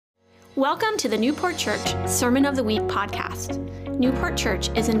Welcome to the Newport Church Sermon of the Week podcast. Newport Church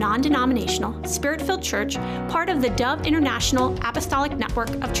is a non-denominational, spirit-filled church, part of the Dove International Apostolic Network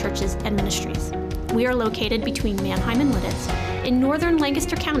of Churches and Ministries. We are located between Manheim and Lititz in northern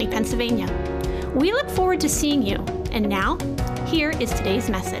Lancaster County, Pennsylvania. We look forward to seeing you. And now, here is today's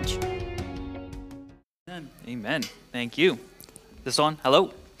message. Amen. Thank you. This on?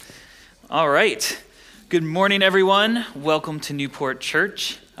 Hello. All right. Good morning, everyone. Welcome to Newport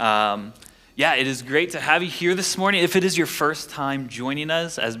Church. It is great to have you here this morning. If it is your first time joining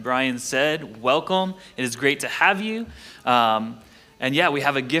us, as Brian said, welcome. It is great to have you. We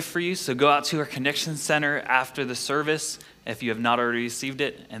have a gift for you. So go out to our Connection Center after the service if you have not already received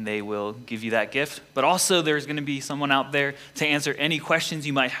it, and they will give you that gift. But also there's going to be someone out there to answer any questions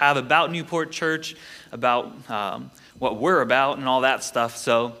you might have about Newport Church, about what we're about and all that stuff.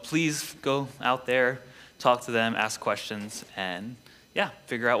 So please go out there, talk to them, ask questions, and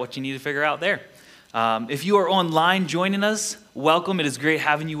figure out what you need to figure out there. If you are online joining us, welcome. It is great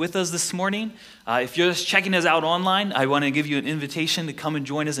having you with us this morning. If you're just checking us out online, I want to give you an invitation to come and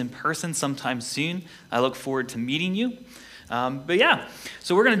join us in person sometime soon. I look forward to meeting you.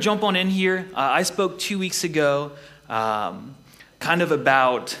 So we're going to jump on in here. I spoke 2 weeks ago kind of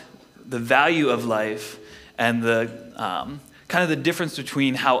about the value of life and the kind of the difference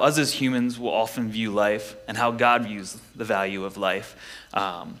between how us as humans will often view life and how God views the value of life.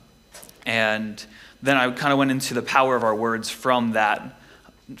 And then I kind of went into the power of our words from that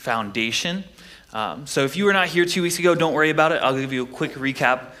foundation. So if you were not here 2 weeks ago, don't worry about it. I'll give you a quick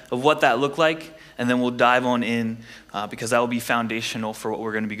recap of what that looked like, and then we'll dive on in because that will be foundational for what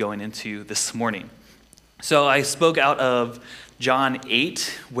we're going to be going into this morning. So I spoke out of John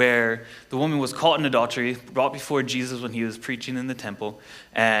 8, where the woman was caught in adultery, brought before Jesus when he was preaching in the temple,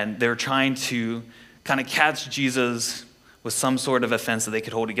 and they were trying to kind of catch Jesus with some sort of offense that they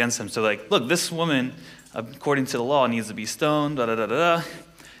could hold against him. So look, this woman, according to the law, needs to be stoned,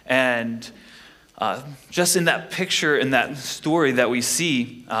 And just in that picture, in that story that we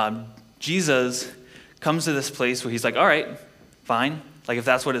see, Jesus comes to this place where he's like, all right, fine. If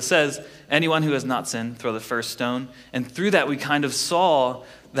that's what it says, anyone who has not sinned, throw the first stone. And through that, we kind of saw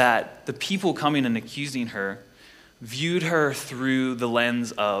that the people coming and accusing her viewed her through the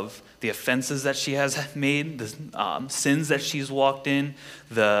lens of the offenses that she has made, the sins that she's walked in,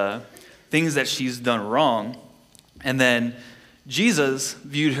 the things that she's done wrong. And then Jesus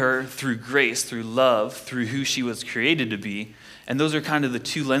viewed her through grace, through love, through who she was created to be. And those are kind of the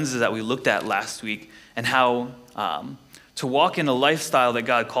two lenses that we looked at last week, and how to walk in a lifestyle that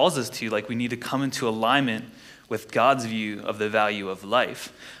God calls us to, we need to come into alignment with God's view of the value of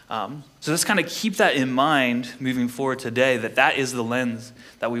life. So just kind of keep that in mind moving forward today, that is the lens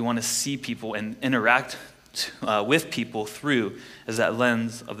that we want to see people and interact with people through, is that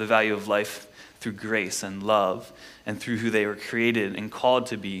lens of the value of life through grace and love and through who they were created and called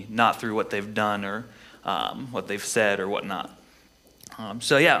to be, not through what they've done or what they've said or whatnot. I'm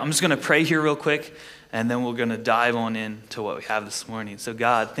just going to pray here real quick, and then we're going to dive on into what we have this morning. So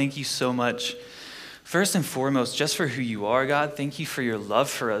God, thank you so much, first and foremost, just for who you are, God. Thank you for your love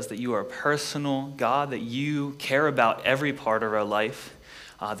for us, that you are personal, God, that you care about every part of our life,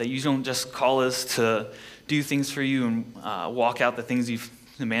 that you don't just call us to do things for you and walk out the things you've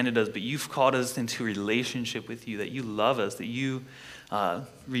demanded us, but you've called us into a relationship with you, that you love us, that you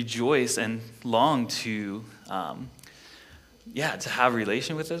rejoice and long to have a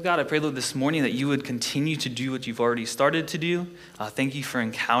relation with us, God. I pray, Lord, this morning that you would continue to do what you've already started to do. Thank you for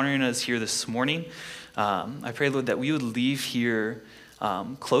encountering us here this morning. I pray, Lord, that we would leave here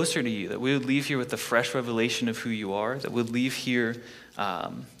closer to you, that we would leave here with a fresh revelation of who you are, that we would leave here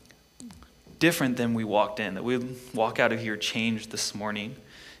different than we walked in, that we would walk out of here changed this morning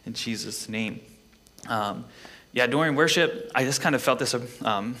in Jesus' name. During worship, I just kind of felt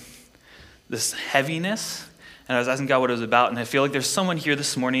this heaviness. And I was asking God what it was about, and I feel like there's someone here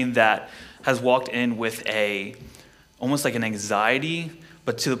this morning that has walked in with almost like an anxiety,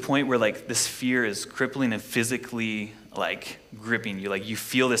 but to the point where this fear is crippling and physically gripping you. You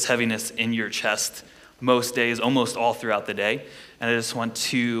feel this heaviness in your chest most days, almost all throughout the day. And I just want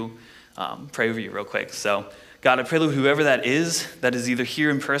to pray over you real quick. So God, I pray, Lord, whoever that is either here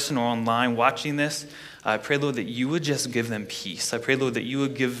in person or online watching this, I pray, Lord, that you would just give them peace. I pray, Lord, that you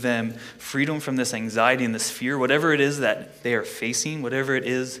would give them freedom from this anxiety and this fear, whatever it is that they are facing, whatever it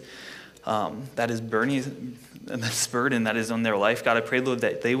is that is burning, and this burden that is on their life. God, I pray, Lord,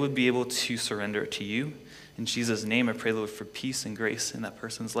 that they would be able to surrender it to you. In Jesus' name, I pray, Lord, for peace and grace in that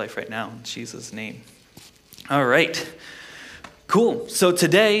person's life right now. In Jesus' name. All right. Cool. So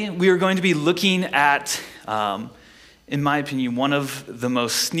today we are going to be looking at in my opinion, one of the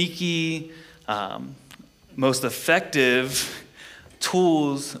most sneaky, most effective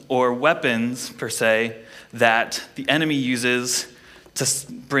tools or weapons, per se, that the enemy uses to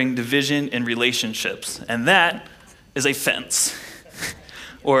bring division in relationships. And that is a fence,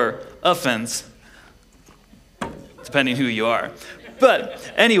 or offense, depending who you are.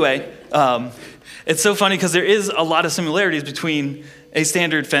 But anyway, it's so funny because there is a lot of similarities between a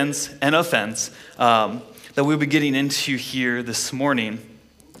standard fence and a fence that we'll be getting into here this morning.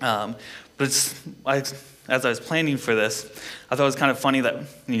 But as I was planning for this, I thought it was kind of funny that,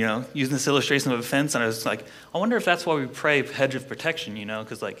 using this illustration of a fence, and I was like, I wonder if that's why we pray hedge of protection,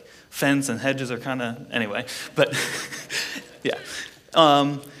 because like fence and hedges are kind of, anyway, but yeah.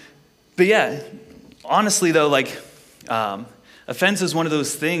 But yeah, honestly though, a fence is one of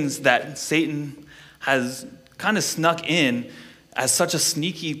those things that Satan has kind of snuck in as such a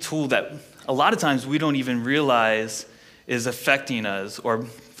sneaky tool that a lot of times we don't even realize is affecting us or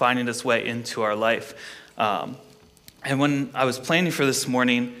finding its way into our life. And when I was planning for this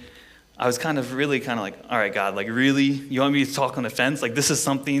morning, I was really like, all right, God, really? You want me to talk on the fence? This is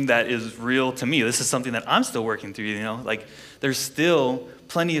something that is real to me. This is something that I'm still working through, There's still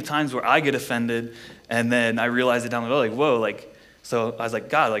plenty of times where I get offended, and then I realize it down the road, whoa, so I was like,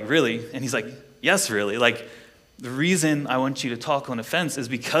 God, really? And he's like, yes, really. The reason I want you to talk on the fence is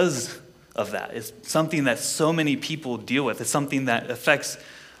because of that. It's something that so many people deal with. It's something that affects,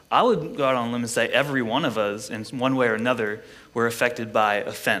 I would go out on a limb and say, every one of us in one way or another were affected by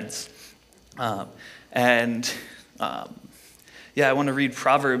offense. I want to read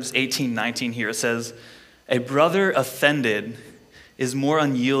Proverbs 18:19 here. It says, a brother offended is more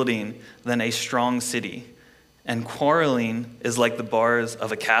unyielding than a strong city, and quarreling is like the bars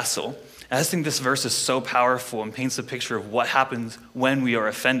of a castle. I just think this verse is so powerful and paints a picture of what happens when we are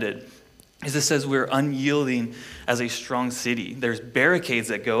offended. As it says, we're unyielding as a strong city. There's barricades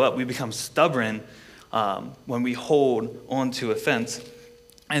that go up. We become stubborn when we hold on to offense.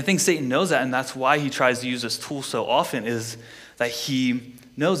 And I think Satan knows that, and that's why he tries to use this tool so often, is that he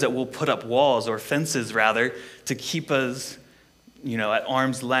knows that we'll put up walls, or fences rather, to keep us, at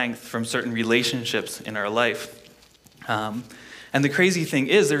arm's length from certain relationships in our life. And the crazy thing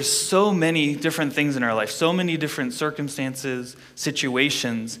is, there's so many different things in our life, so many different circumstances,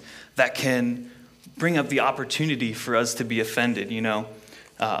 situations that can bring up the opportunity for us to be offended.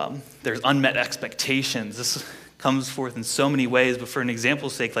 There's unmet expectations. This comes forth in so many ways, but for an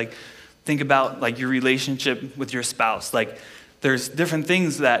example's sake, think about your relationship with your spouse. There's different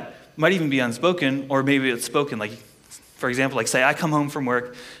things that might even be unspoken, or maybe it's spoken. For example, say I come home from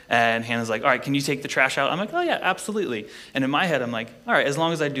work and Hannah's like, all right, can you take the trash out? I'm like, oh yeah, absolutely. And in my head, I'm like, all right, as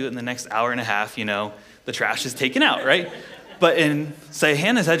long as I do it in the next hour and a half, the trash is taken out, right? But in, say,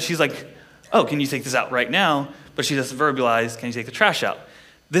 Hannah's head, she's like, oh, can you take this out right now? But she doesn't verbalize, can you take the trash out?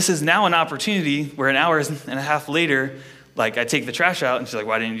 This is now an opportunity where an hour and a half later, I take the trash out, and she's like,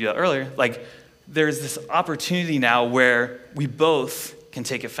 why didn't you do that earlier? There's this opportunity now where we both can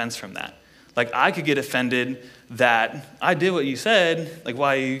take offense from that. I could get offended that I did what you said,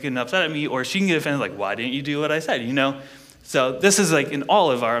 why are you getting upset at me? Or she can get offended, why didn't you do what I said, So this is in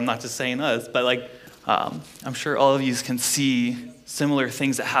all of our, I'm not just saying us, but I'm sure all of you can see similar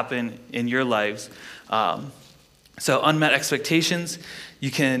things that happen in your lives. So unmet expectations,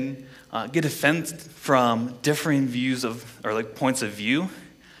 you can get offended from differing views of, or points of view.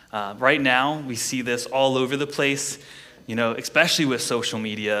 Right now, we see this all over the place, especially with social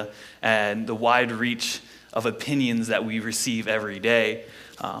media and the wide reach of opinions that we receive every day.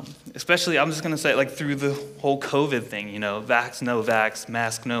 Especially, I'm just going to say, through the whole COVID thing, vax, no vax,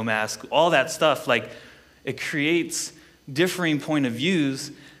 mask, no mask, all that stuff, it creates differing point of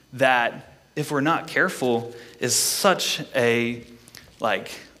views that, if we're not careful, is such a,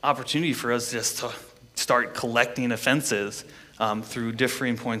 opportunity for us just to start collecting offenses through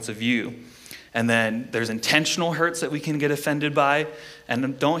differing points of view. And then there's intentional hurts that we can get offended by.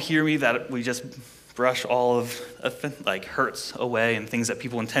 And don't hear me that we just brush all of hurts away and things that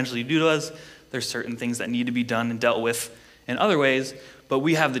people intentionally do to us. There's certain things that need to be done and dealt with in other ways, but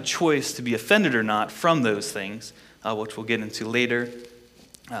we have the choice to be offended or not from those things, which we'll get into later.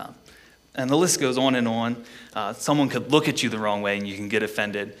 And the list goes on and on. Someone could look at you the wrong way and you can get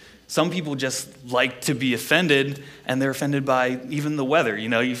offended. Some people just like to be offended, and they're offended by even the weather.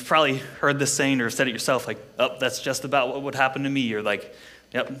 You've probably heard this saying or said it yourself, oh, that's just about what would happen to me, or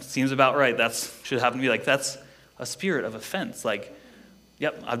yep, seems about right. That should happen to me. That's a spirit of offense.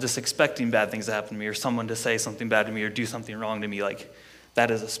 Yep, I'm just expecting bad things to happen to me, or someone to say something bad to me or do something wrong to me. That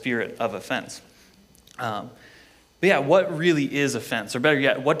is a spirit of offense. But yeah, what really is offense? Or better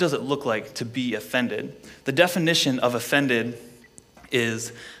yet, what does it look like to be offended? The definition of offended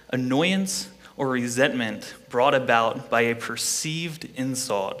is annoyance or resentment brought about by a perceived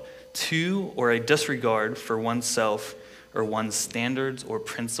insult to or a disregard for oneself or one's standards or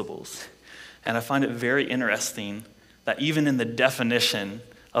principles. And I find it very interesting that even in the definition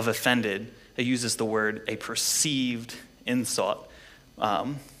of offended, it uses the word a perceived insult.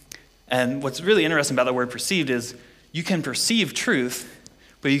 And what's really interesting about the word perceived is you can perceive truth,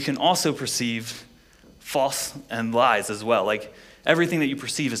 but you can also perceive false and lies as well. Like, everything that you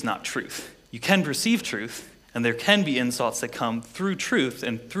perceive is not truth. You can perceive truth, and there can be insults that come through truth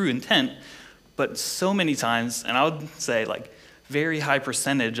and through intent, but so many times, and I would say like very high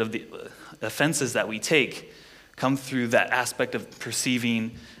percentage of the offenses that we take come through that aspect of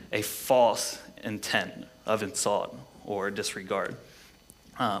perceiving a false intent of insult or disregard.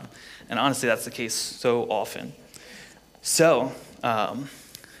 And honestly, that's the case so often. So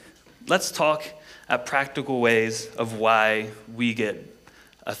let's talk at practical ways of why we get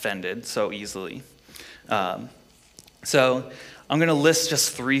offended so easily. So I'm going to list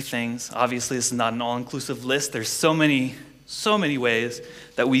just 3 things. Obviously, this is not an all-inclusive list. There's so many ways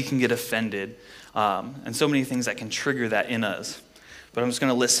that we can get offended, and so many things that can trigger that in us. But I'm just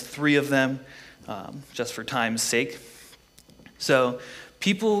going to list 3 of them just for time's sake. So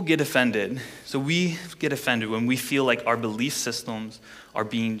people get offended. So we get offended when we feel like our belief systems are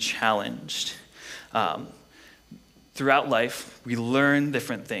being challenged. Throughout life, we learn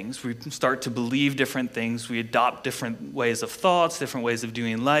different things. We start to believe different things. We adopt different ways of thoughts, different ways of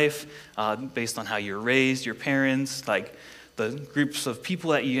doing life, based on how you're raised, your parents, like the groups of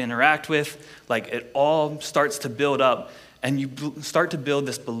people that you interact with. Like, it all starts to build up, and you start to build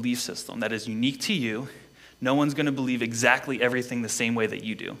this belief system that is unique to you. No one's going to believe exactly everything the same way that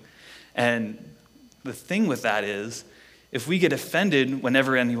you do. And the thing with that is, if we get offended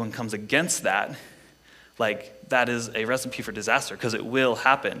whenever anyone comes against that, like, that is a recipe for disaster, because it will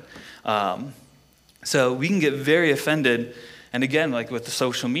happen. So we can get very offended. And again, like with the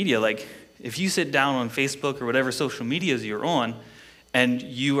social media, like if you sit down on Facebook or whatever social medias you're on, and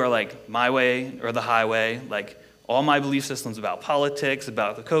you are like, my way or the highway, like all my belief systems about politics,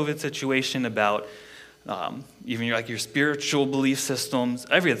 about the COVID situation, about even your spiritual belief systems,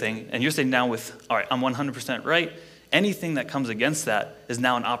 everything, and you're sitting down with, all right, I'm 100% right. Anything that comes against that is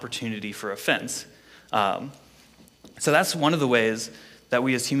now an opportunity for offense. So that's one of the ways that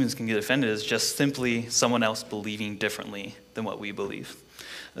we as humans can get offended, is just simply someone else believing differently than what we believe.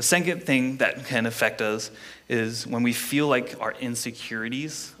 The second thing that can affect us is when we feel like our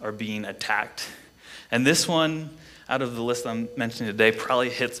insecurities are being attacked. And this one, out of the list I'm mentioning today, probably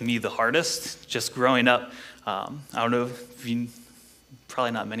hits me the hardest. Just growing up, I don't know if you,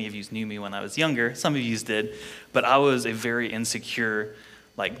 probably not many of you knew me when I was younger. Some of you did, but I was a very insecure,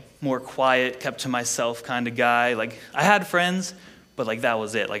 like more quiet, kept to myself kind of guy. Like, I had friends, but like that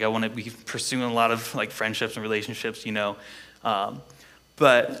was it. Like, I want to be pursuing a lot of like friendships and relationships, you know.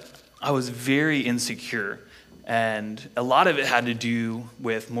 But I was very insecure, and a lot of it had to do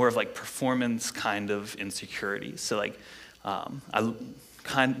with more of like performance kind of insecurities. So like,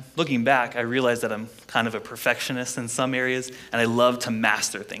 looking back, I realized that I'm kind of a perfectionist in some areas, and I love to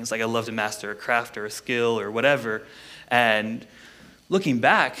master things. Like, I love to master a craft or a skill or whatever. And looking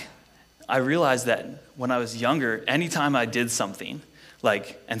back, I realized that when I was younger, anytime I did something,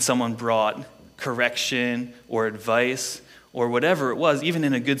 like, and someone brought correction or advice or whatever it was, even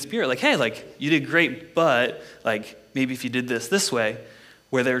in a good spirit, like, hey, like, you did great, but like, maybe if you did this way,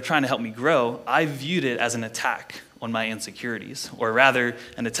 where they were trying to help me grow, I viewed it as an attack on my insecurities, or rather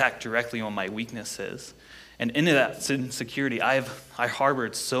an attack directly on my weaknesses. And in that insecurity, I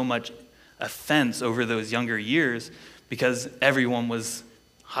harbored so much offense over those younger years, because everyone was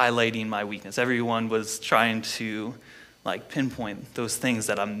highlighting my weakness. Everyone was trying to like pinpoint those things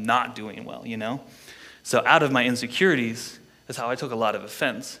that I'm not doing well, you know? So out of my insecurities is how I took a lot of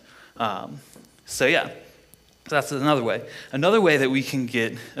offense. So that's another way. Another way that we can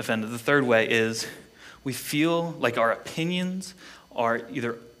get offended, the third way, is we feel like our opinions are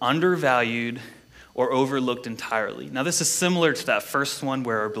either undervalued or overlooked entirely. Now, this is similar to that first one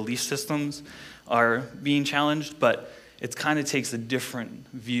where our belief systems are being challenged, but it kind of takes a different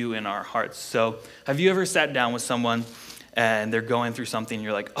view in our hearts. So have you ever sat down with someone and they're going through something and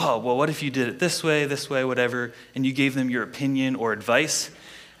you're like, oh, well, what if you did it this way, whatever, and you gave them your opinion or advice,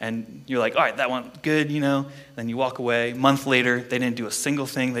 and you're like, all right, that went good, you know, then you walk away. A month later, they didn't do a single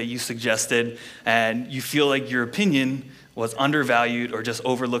thing that you suggested, and you feel like your opinion was undervalued or just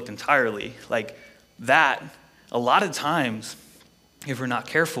overlooked entirely. Like that, a lot of times, if we're not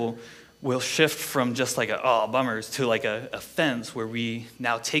careful, will shift from just like bummers to like a offense where we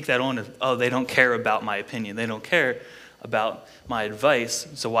now take that on of, they don't care about my opinion. They don't care about my advice,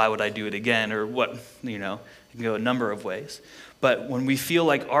 so why would I do it again? Or what, it can go a number of ways. But when we feel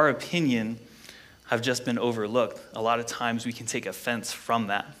like our opinion have just been overlooked, a lot of times we can take offense from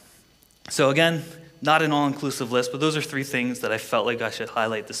that. So again, not an all-inclusive list, but those are 3 things that I felt like I should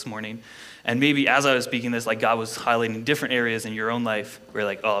highlight this morning. And maybe as I was speaking this, like God was highlighting different areas in your own life where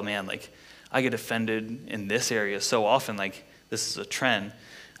like, oh man, like I get offended in this area so often, like this is a trend.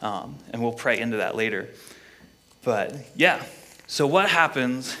 And we'll pray into that later. But yeah, so what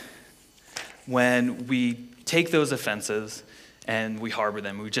happens when we take those offenses and we harbor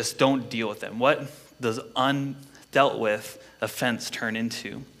them? We just don't deal with them. What does undealt with offense turn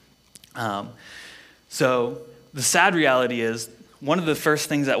into? So the sad reality is one of the first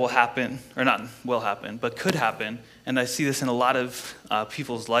things that will happen, or not will happen, but could happen, and I see this in a lot of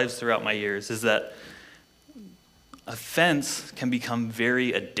people's lives throughout my years, is that offense can become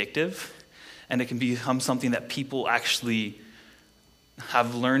very addictive, and it can become something that people actually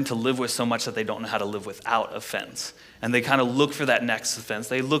have learned to live with so much that they don't know how to live without offense. And they kind of look for that next offense.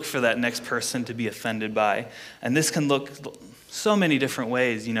 They look for that next person to be offended by. And this can look so many different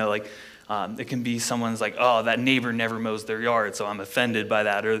ways, it can be someone's like, oh, that neighbor never mows their yard, so I'm offended by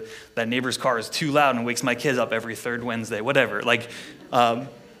that. Or that neighbor's car is too loud and wakes my kids up every 3rd Wednesday, whatever.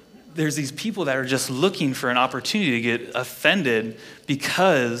 There's these people that are just looking for an opportunity to get offended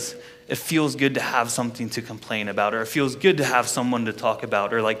because it feels good to have something to complain about, or it feels good to have someone to talk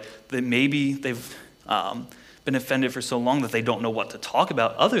about, or like that maybe they've been offended for so long that they don't know what to talk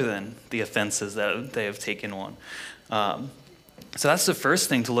about other than the offenses that they have taken on. So that's the first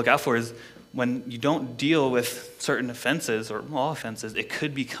thing to look out for, is when you don't deal with certain offenses, or all offenses, it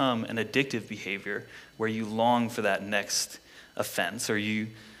could become an addictive behavior where you long for that next offense, or you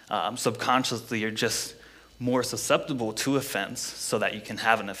subconsciously are just more susceptible to offense so that you can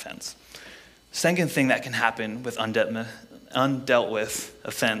have an offense. Second thing that can happen with undealt with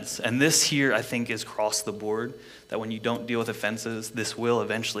offense, and this here I think is across the board, that when you don't deal with offenses, this will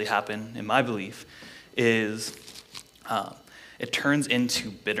eventually happen, in my belief, is it turns into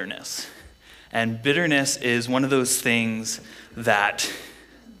bitterness. And bitterness is one of those things that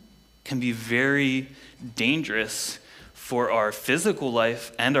can be very dangerous for our physical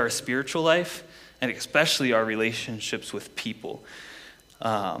life and our spiritual life, and especially our relationships with people.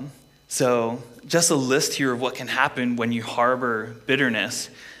 So just a list here of what can happen when you harbor bitterness.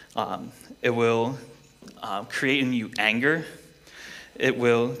 It will create in you anger. It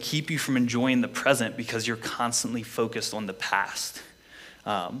will keep you from enjoying the present because you're constantly focused on the past.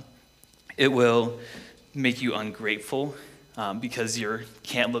 It will make you ungrateful because you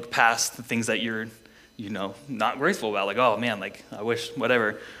can't look past the things that you're, not grateful about. Like, oh man, like I wish,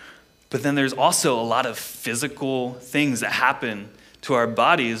 whatever. But then there's also a lot of physical things that happen to our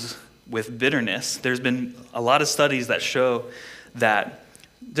bodies with bitterness. There's been a lot of studies that show that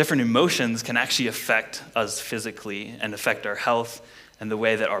different emotions can actually affect us physically and affect our health and the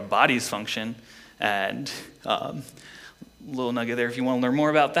way that our bodies function. And little nugget there, if you want to learn more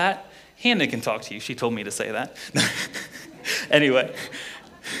about that, Hannah can talk to you. She told me to say that. Anyway,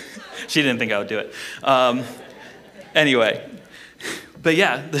 she didn't think I would do it. Anyway, but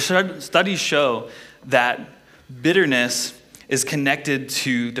yeah, the studies show that bitterness is connected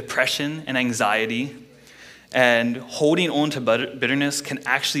to depression and anxiety, and holding on to bitterness can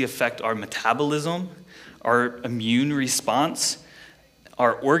actually affect our metabolism, our immune response,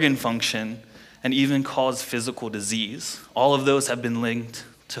 our organ function, and even cause physical disease. All of those have been linked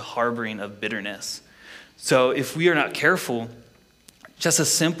to harboring of bitterness. So if we are not careful, just a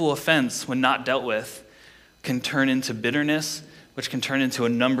simple offense, when not dealt with, can turn into bitterness, which can turn into a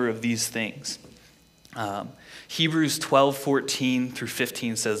number of these things. Hebrews 12:14 through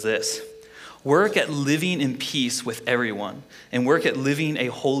 15 says this: "Work at living in peace with everyone, and work at living a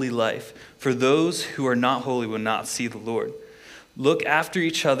holy life, for those who are not holy will not see the Lord. Look after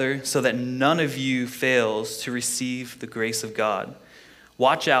each other so that none of you fails to receive the grace of God.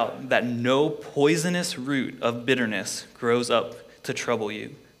 Watch out that no poisonous root of bitterness grows up to trouble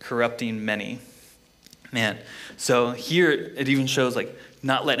you, corrupting many." Man, so here it even shows like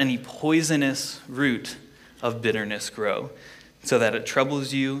not let any poisonous root of bitterness grow, so that it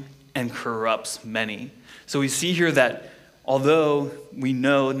troubles you and corrupts many. So we see here that although we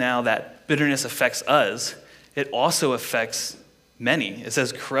know now that bitterness affects us, it also affects many. It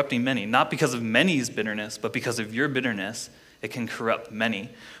says corrupting many, not because of many's bitterness, but because of your bitterness, it can corrupt many,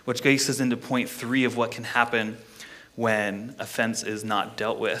 which takes us into point 3 of what can happen when offense is not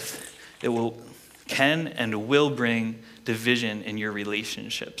dealt with. It can and will bring division in your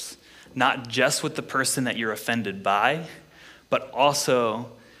relationships. not just with the person that you're offended by, but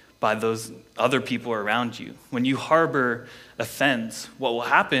also by those other people around you. When you harbor offense, what will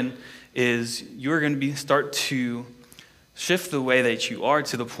happen is you're going to start to shift the way that you are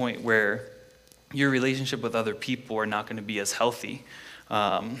to the point where your relationship with other people are not going to be as healthy.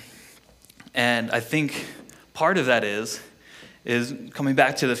 And I think part of that is coming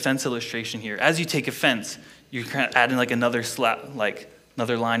back to the fence illustration here. As you take offense, you kind of add in like another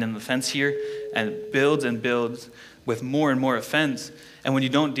another line in the fence here, and it builds and builds with more and more offense. And when you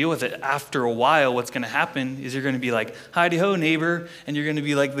don't deal with it, after a while, what's going to happen is you're going to be like, "Hidey ho, neighbor," and you're going to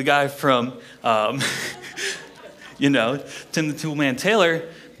be like the guy from, Tim the Toolman Taylor,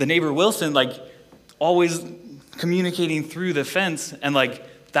 the neighbor Wilson, like always communicating through the fence, and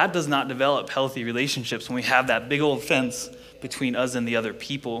like that does not develop healthy relationships when we have that big old fence between us and the other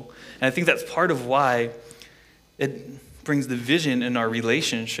people. And I think that's part of why it brings division in our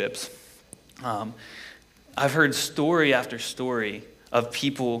relationships. I've heard story after story of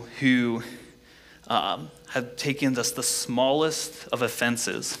people who have taken just the smallest of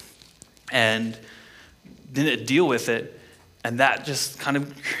offenses and didn't deal with it, and that just kind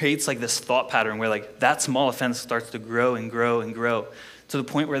of creates like this thought pattern where like that small offense starts to grow and grow and grow to the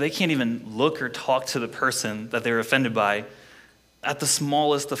point where they can't even look or talk to the person that they were offended by at the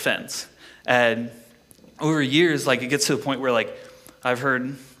smallest offense. And over years, like it gets to the point where like I've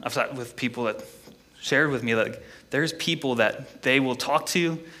sat with people that shared with me that like, there's people that they will talk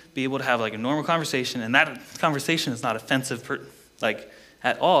to, be able to have like a normal conversation, and that conversation is not offensive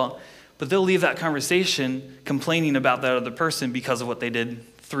at all, but they'll leave that conversation complaining about that other person because of what they did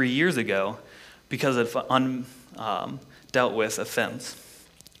 3 years ago, because of dealt with offense.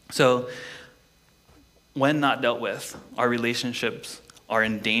 So when not dealt with, our relationships are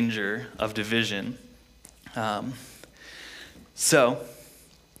in danger of division.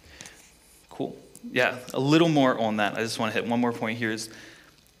 Cool. Yeah, a little more on that. I just want to hit one more point here is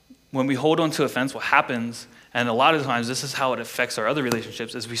when we hold on to offense, what happens, and a lot of times this is how it affects our other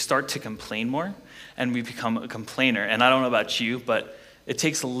relationships, is we start to complain more and we become a complainer. And I don't know about you, but it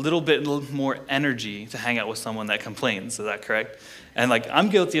takes a little bit more energy to hang out with someone that complains. Is that correct? And like I'm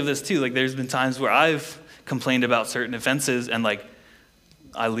guilty of this too. Like there's been times where I've complained about certain offenses and like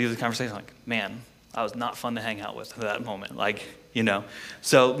I leave the conversation like, man, I was not fun to hang out with at that moment.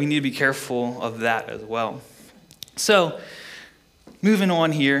 So we need to be careful of that as well. So moving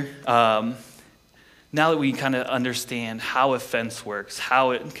on here, now that we kind of understand how offense works,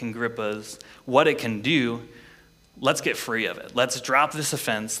 how it can grip us, what it can do, let's get free of it. Let's drop this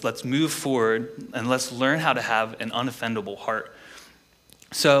offense, let's move forward, and let's learn how to have an unoffendable heart.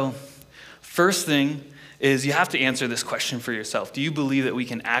 So first thing is you have to answer this question for yourself. Do you believe that we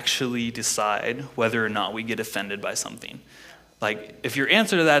can actually decide whether or not we get offended by something? Like, if your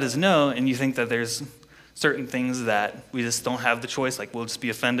answer to that is no, and you think that there's certain things that we just don't have the choice, like we'll just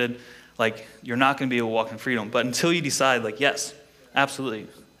be offended, like you're not going to be able to walk in freedom. But until you decide, like, yes, absolutely,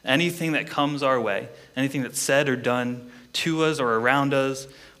 anything that comes our way, anything that's said or done to us or around us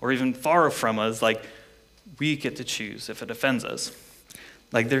or even far from us, like, we get to choose if it offends us.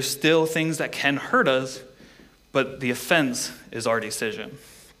 Like, there's still things that can hurt us, but the offense is our decision.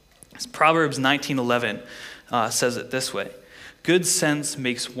 Proverbs 19:11 says it this way: good sense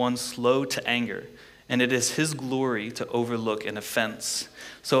makes one slow to anger, and it is his glory to overlook an offense.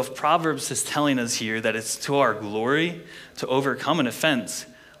 So if Proverbs is telling us here that it's to our glory to overcome an offense,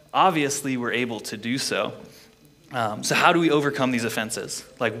 obviously we're able to do so. So how do we overcome these offenses?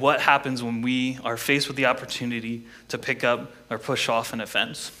 Like, what happens when we are faced with the opportunity to pick up or push off an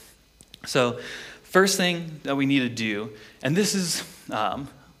offense? So first thing that we need to do, and this is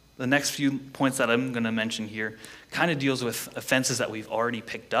the next few points that I'm going to mention here, kind of deals with offenses that we've already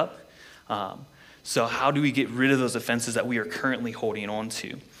picked up. So how do we get rid of those offenses that we are currently holding on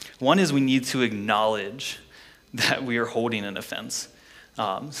to? One is we need to acknowledge that we are holding an offense.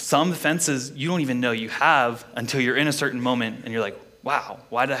 Some offenses you don't even know you have until you're in a certain moment and you're like, wow,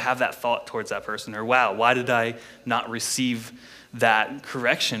 why did I have that thought towards that person? Or wow, why did I not receive that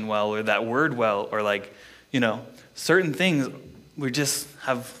correction well or that word well? Or certain things we just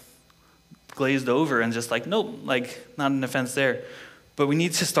have glazed over and just like, nope, like not an offense there. But we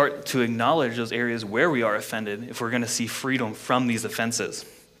need to start to acknowledge those areas where we are offended if we're going to see freedom from these offenses.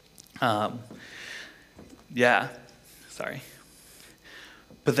 But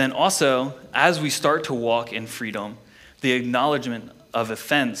then also, as we start to walk in freedom, the acknowledgement of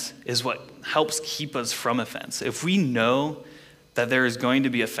offense is what helps keep us from offense. If we know that there is going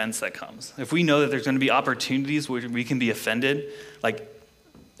to be offense that comes, if we know that there's going to be opportunities where we can be offended, like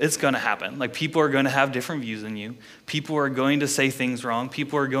It's going to happen. Like, people are going to have different views than you. People are going to say things wrong.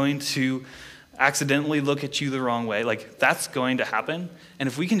 People are going to accidentally look at you the wrong way. Like, that's going to happen. And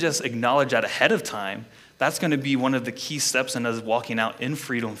if we can just acknowledge that ahead of time, that's going to be one of the key steps in us walking out in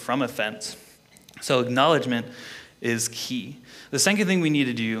freedom from offense. So acknowledgement is key. The second thing we need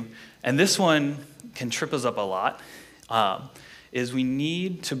to do, and this one can trip us up a lot, is we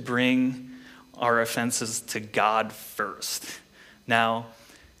need to bring our offenses to God first. Now,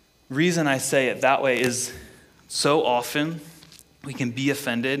 reason I say it that way is so often we can be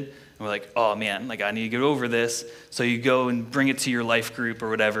offended and we're like, oh man, like I need to get over this. So you go and bring it to your life group or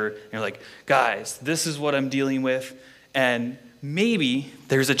whatever. And you're like, guys, this is what I'm dealing with. And maybe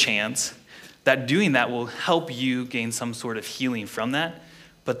there's a chance that doing that will help you gain some sort of healing from that.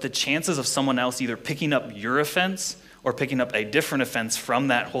 But the chances of someone else either picking up your offense or picking up a different offense from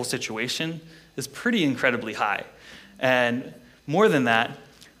that whole situation is pretty incredibly high. And more than that,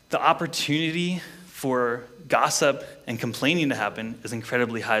 the opportunity for gossip and complaining to happen is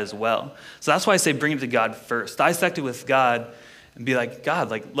incredibly high as well. So that's why I say bring it to God first. Dissect it with God and be like, God,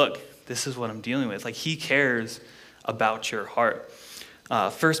 like, look, this is what I'm dealing with. Like, he cares about your heart.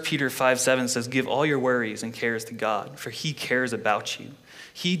 1 Peter 5:7 says, give all your worries and cares to God, for he cares about you.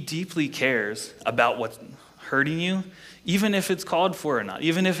 He deeply cares about what's hurting you, even if it's called for or not,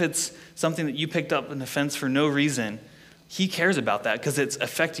 even if it's something that you picked up an offense for no reason. He cares about that because it's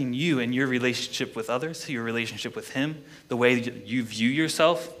affecting you and your relationship with others, your relationship with him, the way that you view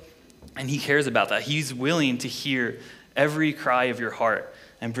yourself, and he cares about that. He's willing to hear every cry of your heart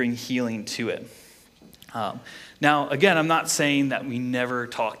and bring healing to it. Now, again, I'm not saying that we never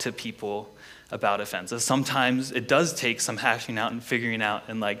talk to people about offenses. Sometimes it does take some hashing out and figuring out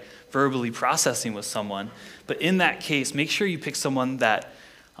and like verbally processing with someone. But in that case, make sure you pick someone that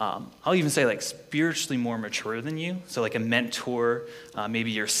I'll even say like spiritually more mature than you. So like a mentor,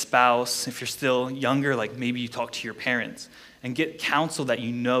 maybe your spouse. If you're still younger, like maybe you talk to your parents and get counsel that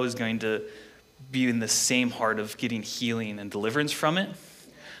you know is going to be in the same heart of getting healing and deliverance from it.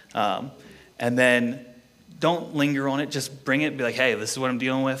 And then don't linger on it. Just bring it. Be like, hey, this is what I'm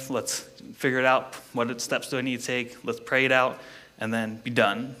dealing with. Let's figure it out. What steps do I need to take? Let's pray it out and then be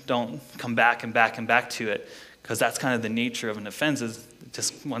done. Don't come back and back and back to it, because that's kind of the nature of an offense, is it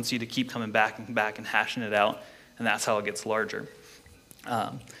just wants you to keep coming back and back and hashing it out, and that's how it gets larger.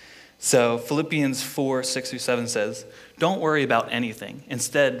 So Philippians 4:6-7 says, don't worry about anything.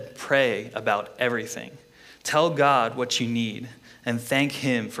 Instead, pray about everything. Tell God what you need and thank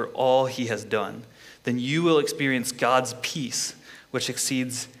him for all he has done. Then you will experience God's peace, which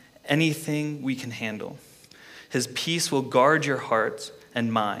exceeds anything we can handle. His peace will guard your hearts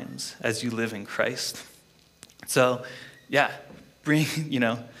and minds as you live in Christ. So, yeah, bring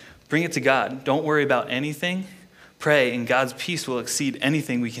it to God. Don't worry about anything. Pray, and God's peace will exceed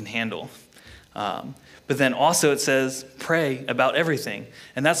anything we can handle. But then also it says, pray about everything.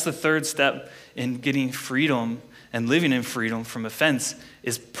 And that's the third step in getting freedom and living in freedom from offense,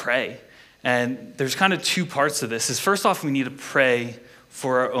 is pray. And there's kind of two parts to this. Is first off, we need to pray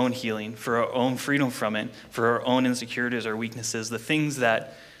for our own healing, for our own freedom from it, for our own insecurities or weaknesses, the things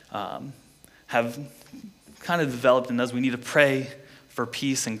that have kind of developed in us. We need to pray for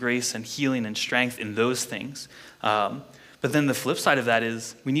peace and grace and healing and strength in those things. But then the flip side of that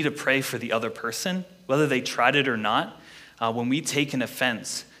is we need to pray for the other person, whether they tried it or not. When we take an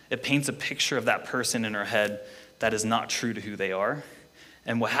offense, it paints a picture of that person in our head that is not true to who they are.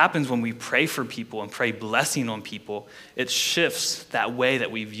 And what happens when we pray for people and pray blessing on people, it shifts that way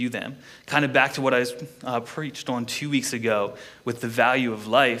that we view them. Kind of back to what I preached on 2 weeks ago with the value of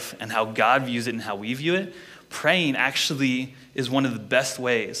life and how God views it and how we view it. Praying actually is one of the best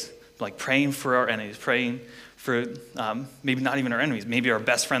ways, like praying for our enemies, praying for maybe not even our enemies, maybe our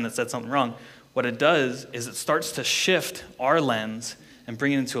best friend that said something wrong. What it does is it starts to shift our lens and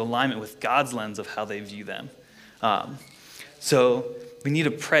bring it into alignment with God's lens of how they view them. So we need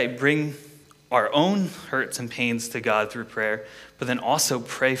to pray, bring our own hurts and pains to God through prayer, but then also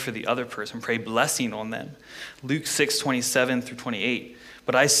pray for the other person, pray blessing on them. Luke 6:27-28,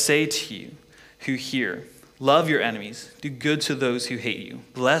 but I say to you who hear, love your enemies, do good to those who hate you,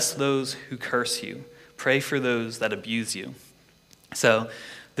 bless those who curse you, pray for those that abuse you. So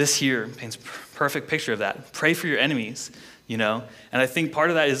this here paints a perfect picture of that. Pray for your enemies, and I think part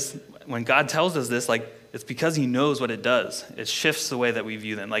of that is when God tells us this, like, it's because he knows what it does. It shifts the way that we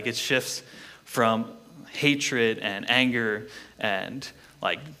view them. Like, it shifts from hatred and anger and,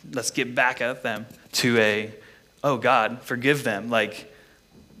 like, let's get back at them to oh, God, forgive them. Like,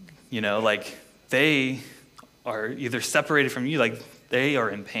 they are either separated from you, like, they are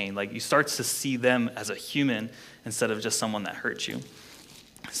in pain. Like, you start to see them as a human instead of just someone that hurts you.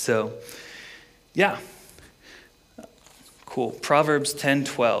 So, yeah. Cool. Proverbs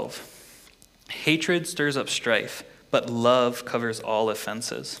 10:12. Hatred stirs up strife, but love covers all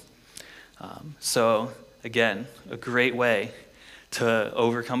offenses. So, again, a great way to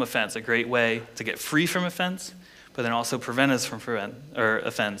overcome offense, a great way to get free from offense, but then also prevent us from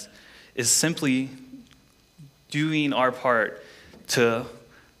offense, is simply doing our part to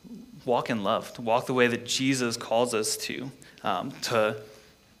walk in love, to walk the way that Jesus calls us to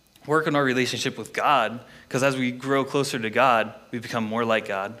work on our relationship with God, because as we grow closer to God, we become more like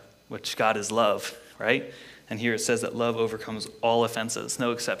God, which God is love, right? And here it says that love overcomes all offenses,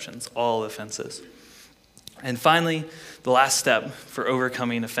 no exceptions, all offenses. And finally, the last step for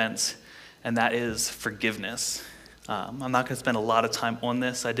overcoming offense, and that is forgiveness. I'm not going to spend a lot of time on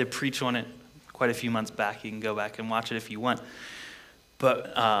this. I did preach on it quite a few months back. You can go back and watch it if you want.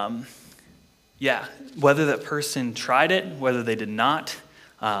 But whether that person tried it, whether they did not,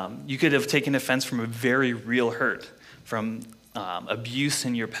 you could have taken offense from a very real hurt, from abuse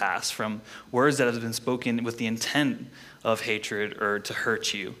in your past, from words that have been spoken with the intent of hatred or to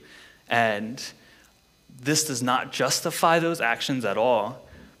hurt you. And this does not justify those actions at all,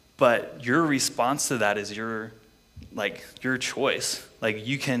 but your response to that is your choice. Like,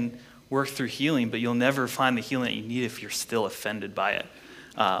 you can work through healing, but you'll never find the healing that you need if you're still offended by it.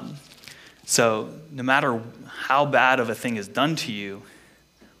 So no matter how bad of a thing is done to you,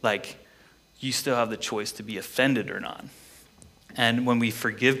 you still have the choice to be offended or not. And when we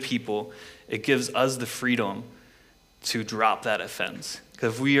forgive people, it gives us the freedom to drop that offense.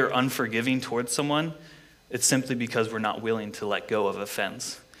 Because if we are unforgiving towards someone, it's simply because we're not willing to let go of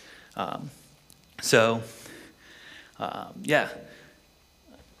offense.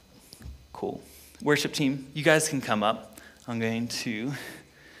 Cool. Worship team, you guys can come up. I'm going to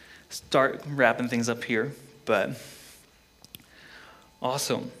start wrapping things up here, but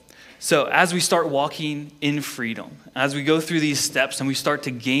awesome. So as we start walking in freedom, as we go through these steps and we start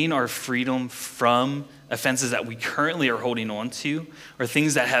to gain our freedom from offenses that we currently are holding on to, or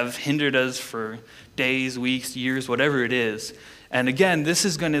things that have hindered us for days, weeks, years, whatever it is. And again, this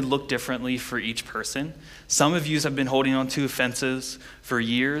is going to look differently for each person. Some of you have been holding on to offenses for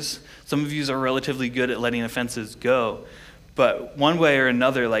years. Some of you are relatively good at letting offenses go. But one way or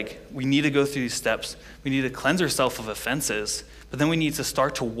another, we need to go through these steps. We need to cleanse ourselves of offenses, but then we need to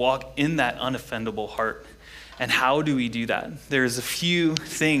start to walk in that unoffendable heart. And how do we do that? There's a few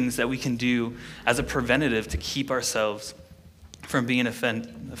things that we can do as a preventative to keep ourselves from being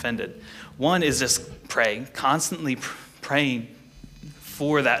offended. One is just pray, constantly praying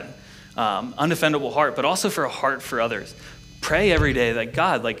for that unoffendable heart, but also for a heart for others. Pray every day that,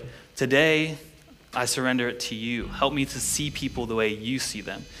 God, today I surrender it to you. Help me to see people the way you see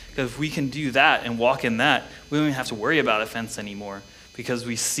them. Because if we can do that and walk in that, we don't even have to worry about offense anymore, because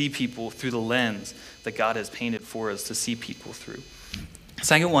we see people through the lens that God has painted for us to see people through.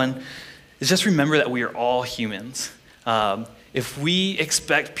 Second one is just remember that we are all humans. If we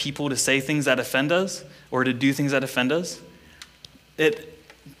expect people to say things that offend us or to do things that offend us, it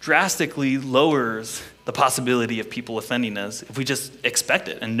drastically lowers the possibility of people offending us if we just expect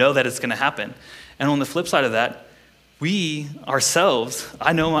it and know that it's going to happen. And on the flip side of that, we ourselves,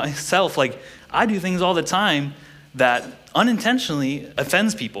 I know myself, I do things all the time that unintentionally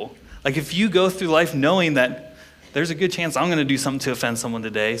offends people. If you go through life knowing that there's a good chance I'm going to do something to offend someone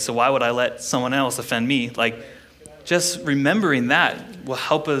today, so why would I let someone else offend me? Just remembering that will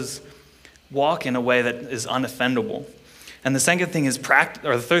help us walk in a way that is unoffendable. And the third thing is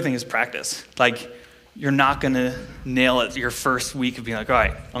practice. You're not going to nail it your first week of being all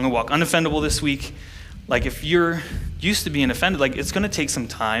right, I'm going to walk unoffendable this week. If you're used to being offended, it's going to take some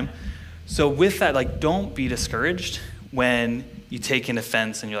time. So with that, don't be discouraged when you take an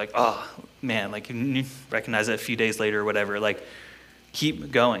offense and you're like, oh, man, you recognize it a few days later or whatever.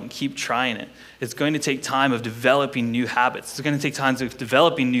 Keep going, keep trying it. It's going to take time of developing new habits. It's going to take time of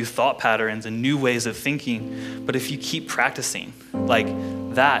developing new thought patterns and new ways of thinking. But if you keep practicing,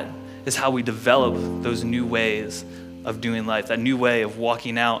 that is how we develop those new ways of doing life, that new way of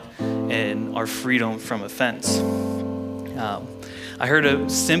walking out in our freedom from offense. I heard a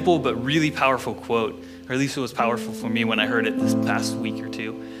simple but really powerful quote, or at least it was powerful for me when I heard it this past week or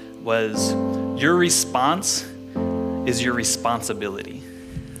two, was your response is your responsibility.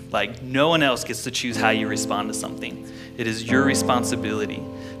 No one else gets to choose how you respond to something. It is your responsibility.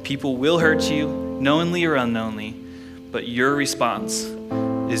 People will hurt you, knowingly or unknowingly, but your response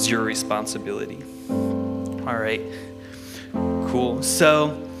is your responsibility. All right, cool.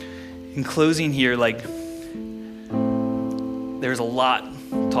 So in closing here, there's a lot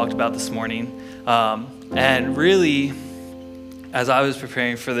talked about this morning. And really, as I was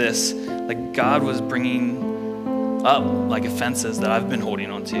preparing for this, like God was bringing up like offenses that I've been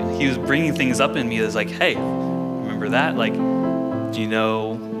holding on to. He was bringing things up in me that's like, hey, remember that? Like, do you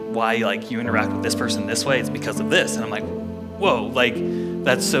know why like you interact with this person this way? It's because of this. And I'm like, whoa, like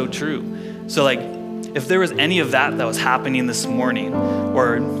that's so true. So like, if there was any of that was happening this morning,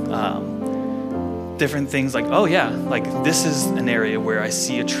 or different things like, oh yeah, like this is an area where I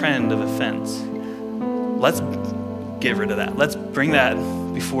see a trend of offense. Let's get rid of that. Let's bring that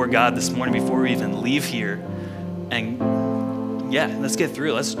before God this morning before we even leave here. And yeah, let's get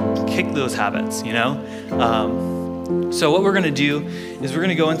through it. Let's kick those habits, you know? So what we're going to do is we're going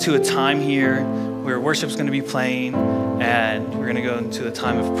to go into a time here where worship's going to be playing, and we're going to go into a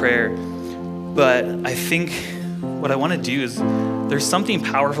time of prayer. But I think what I want to do is there's something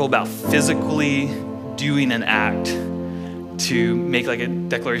powerful about physically doing an act to make like a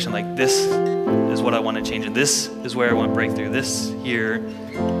declaration like, this is what I want to change, and this is where I want breakthrough, this here,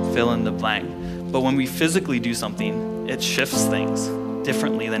 fill in the blank. But when we physically do something, it shifts things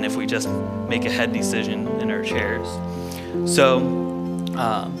differently than if we just make a head decision in our chairs. So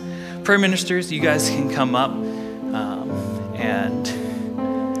prayer ministers, you guys can come up,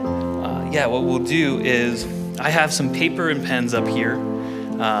 what we'll do is I have some paper and pens up here,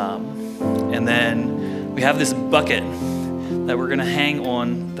 and then we have this bucket that we're gonna hang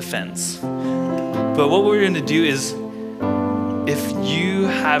on the fence. But what we're gonna do is, if you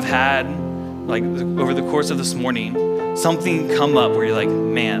have had, like over the course of this morning, something come up where you're like,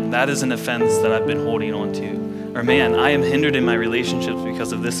 man, that is an offense that I've been holding on to, or man, I am hindered in my relationships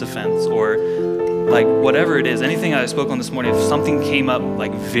because of this offense, or like whatever it is, anything I spoke on this morning, if something came up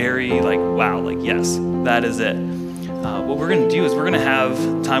like very like, wow, like yes, that is it. What we're gonna do is we're gonna have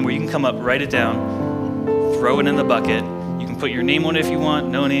time where you can come up, write it down, throw it in the bucket. You can put your name on it if you want,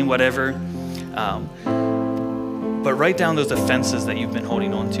 no name, whatever. But write down those offenses that you've been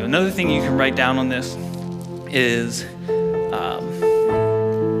holding on to. Another thing you can write down on this is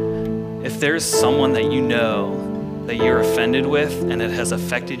if there's someone that you know that you're offended with and it has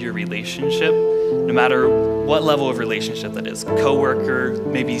affected your relationship, no matter what level of relationship that is, coworker,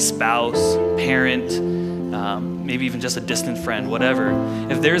 maybe spouse, parent, maybe even just a distant friend, whatever.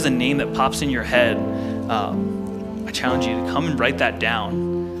 If there's a name that pops in your head, I challenge you to come and write that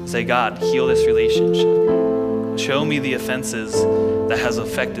down. Say, God, heal this relationship. Show me the offenses that has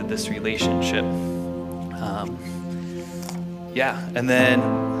affected this relationship. And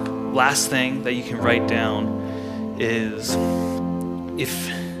then last thing that you can write down is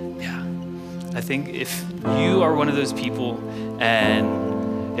I think if you are one of those people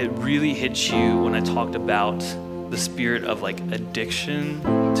and it really hits you when I talked about the spirit of like addiction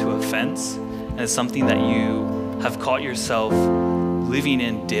to offense, and it's something that you have caught yourself living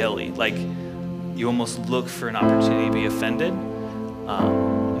in daily, like you almost look for an opportunity to be offended.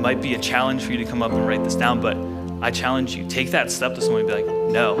 It might be a challenge for you to come up and write this down, but I challenge you, take that step this morning and be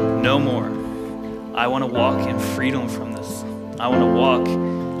like, no more. I want to walk in freedom from this. I want to walk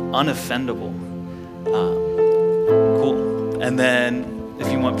unoffendable. Cool. And then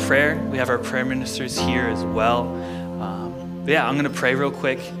if you want prayer, we have our prayer ministers here as well. I'm going to pray real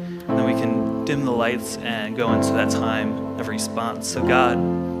quick, and then we can dim the lights and go into that time of response. So God,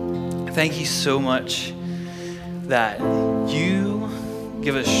 thank you so much that you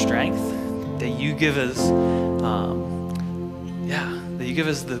give us strength, that you give us, that you give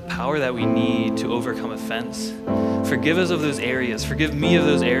us the power that we need to overcome offense. Forgive us of those areas. Forgive me of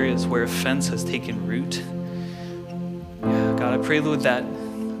those areas where offense has taken root. God, I pray, Lord, that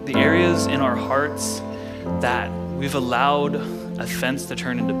the areas in our hearts that we've allowed offense to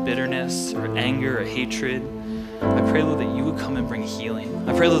turn into bitterness or anger or hatred, I pray, Lord, that you would come and bring healing.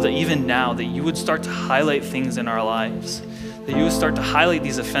 I pray, Lord, that even now that you would start to highlight things in our lives, that you would start to highlight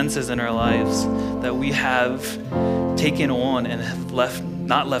these offenses in our lives that we have taken on and have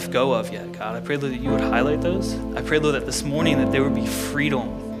not left go of yet, God. I pray, Lord, that you would highlight those. I pray, Lord, that this morning that there would be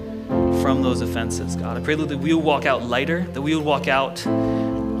freedom from those offenses, God. I pray, Lord, that we would walk out lighter, that we would walk out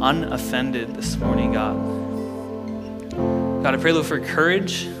unoffended this morning, God. God, I pray, Lord, for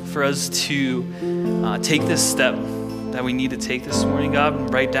courage for us to take this step that we need to take this morning, God,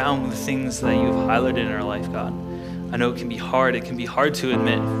 and write down the things that you've highlighted in our life, God. I know it can be hard. It can be hard to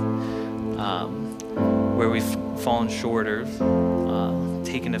admit where we've fallen short or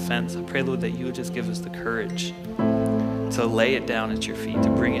taken offense. I pray, Lord, that you would just give us the courage to lay it down at your feet, to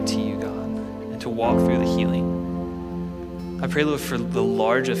bring it to you, God, and to walk through the healing. I pray, Lord, for the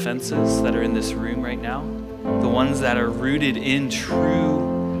large offenses that are in this room right now, the ones that are rooted in true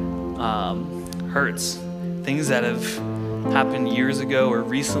hurts, things that have happened years ago or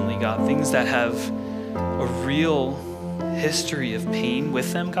recently, God, things that have a real history of pain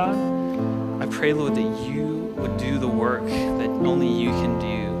with them, God. I pray, Lord, that you would do the work that only you can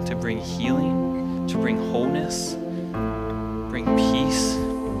do to bring healing, to bring wholeness, bring peace.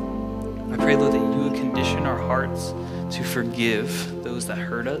 I pray, Lord, that you would condition our hearts to forgive those that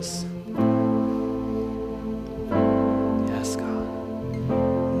hurt us. Yes, God.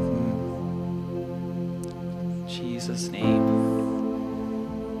 In Jesus' name.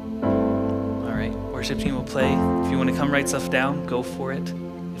 All right, worship team will play. If you want to come write stuff down, go for it.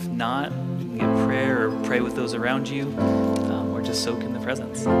 If not, you can get prayer or pray with those around you, or just soak in the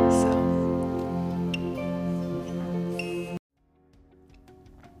presence.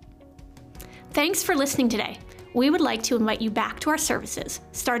 Thanks for listening today. We would like to invite you back to our services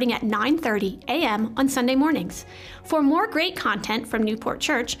starting at 9:30 a.m. on Sunday mornings. For more great content from Newport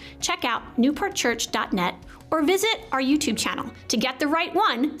Church, check out newportchurch.net or visit our YouTube channel. To get the right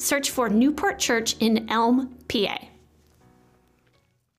one, search for Newport Church in Elm, PA.